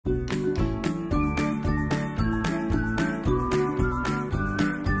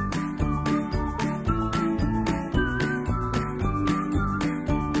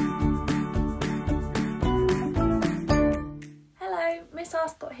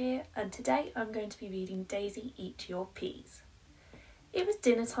here, and today I'm going to be reading Daisy Eat Your Peas. It was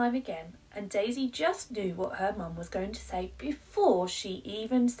dinner time again, and Daisy just knew what her mum was going to say before she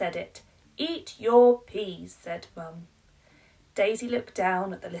even said it. "Eat your peas," said Mum. Daisy looked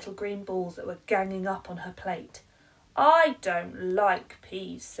down at the little green balls that were ganging up on her plate. "I don't like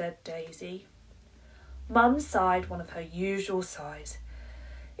peas," said Daisy. Mum sighed one of her usual sighs.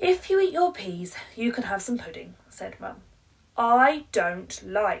 "If you eat your peas, you can have some pudding," said Mum. "I don't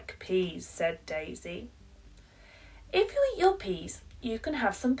like peas," said Daisy. "If you eat your peas, you can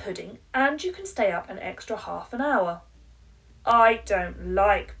have some pudding and you can stay up an extra half an hour." "I don't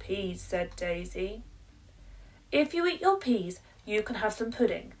like peas," said Daisy. "If you eat your peas, you can have some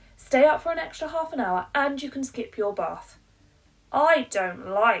pudding, stay up for an extra half an hour and you can skip your bath." "I don't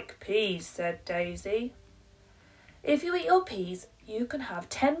like peas," said Daisy. "If you eat your peas, you can have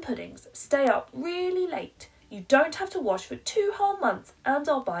 10 puddings, stay up really late. You don't have to wash for 2 whole months and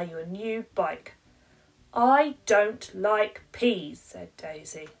I'll buy you a new bike." "I don't like peas," said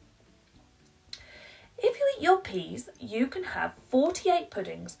Daisy. "If you eat your peas, you can have 48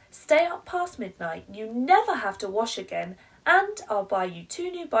 puddings, stay up past midnight, you never have to wash again, and I'll buy you 2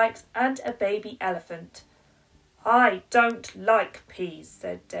 new bikes and a baby elephant." "I don't like peas,"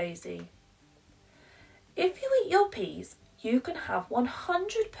 said Daisy. "If you eat your peas, you can have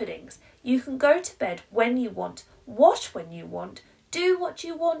 100 puddings. You can go to bed when you want, wash when you want, do what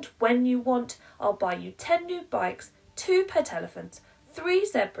you want when you want. I'll buy you 10 new bikes, 2 pet elephants, 3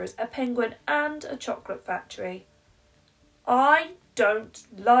 zebras, a penguin and a chocolate factory." "I don't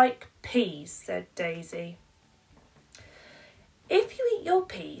like peas," said Daisy. "If you eat your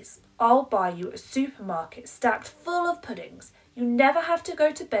peas, I'll buy you a supermarket stacked full of puddings. You never have to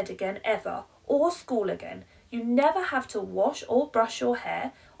go to bed again ever, or school again. You never have to wash or brush your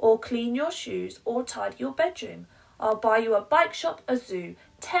hair, or clean your shoes, or tidy your bedroom. I'll buy you a bike shop, a zoo,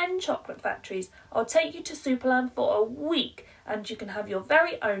 10 chocolate factories. I'll take you to Superland for a week, and you can have your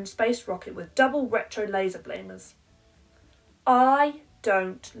very own space rocket with double retro laser blamers." "I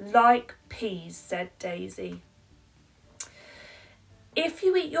don't like peas," said Daisy. "If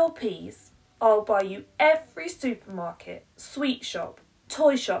you eat your peas, I'll buy you every supermarket, sweet shop,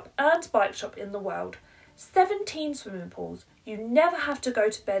 toy shop and bike shop in the world. 17 swimming pools. You never have to go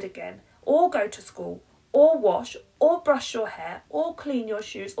to bed again, or go to school, or wash, or brush your hair, or clean your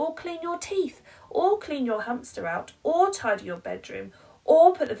shoes, or clean your teeth, or clean your hamster out, or tidy your bedroom,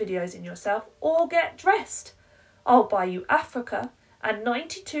 or put the videos in yourself, or get dressed. I'll buy you Africa and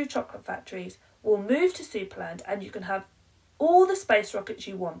 92 chocolate factories. We'll move to Superland and you can have all the space rockets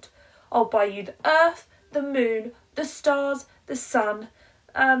you want. I'll buy you the Earth, the Moon, the stars, the sun,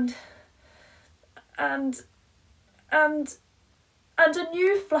 and a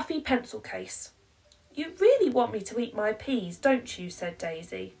new fluffy pencil case." "You really want me to eat my peas, don't you?" said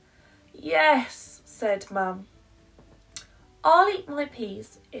Daisy. "Yes," said Mum. "I'll eat my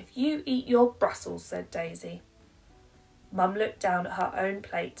peas if you eat your Brussels," said Daisy. Mum looked down at her own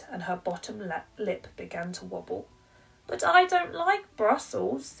plate and her bottom lip began to wobble. "But I don't like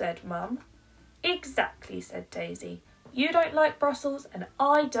Brussels," said Mum. "Exactly," said Daisy. "You don't like Brussels and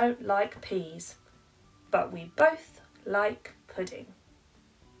I don't like peas. But we both like pudding."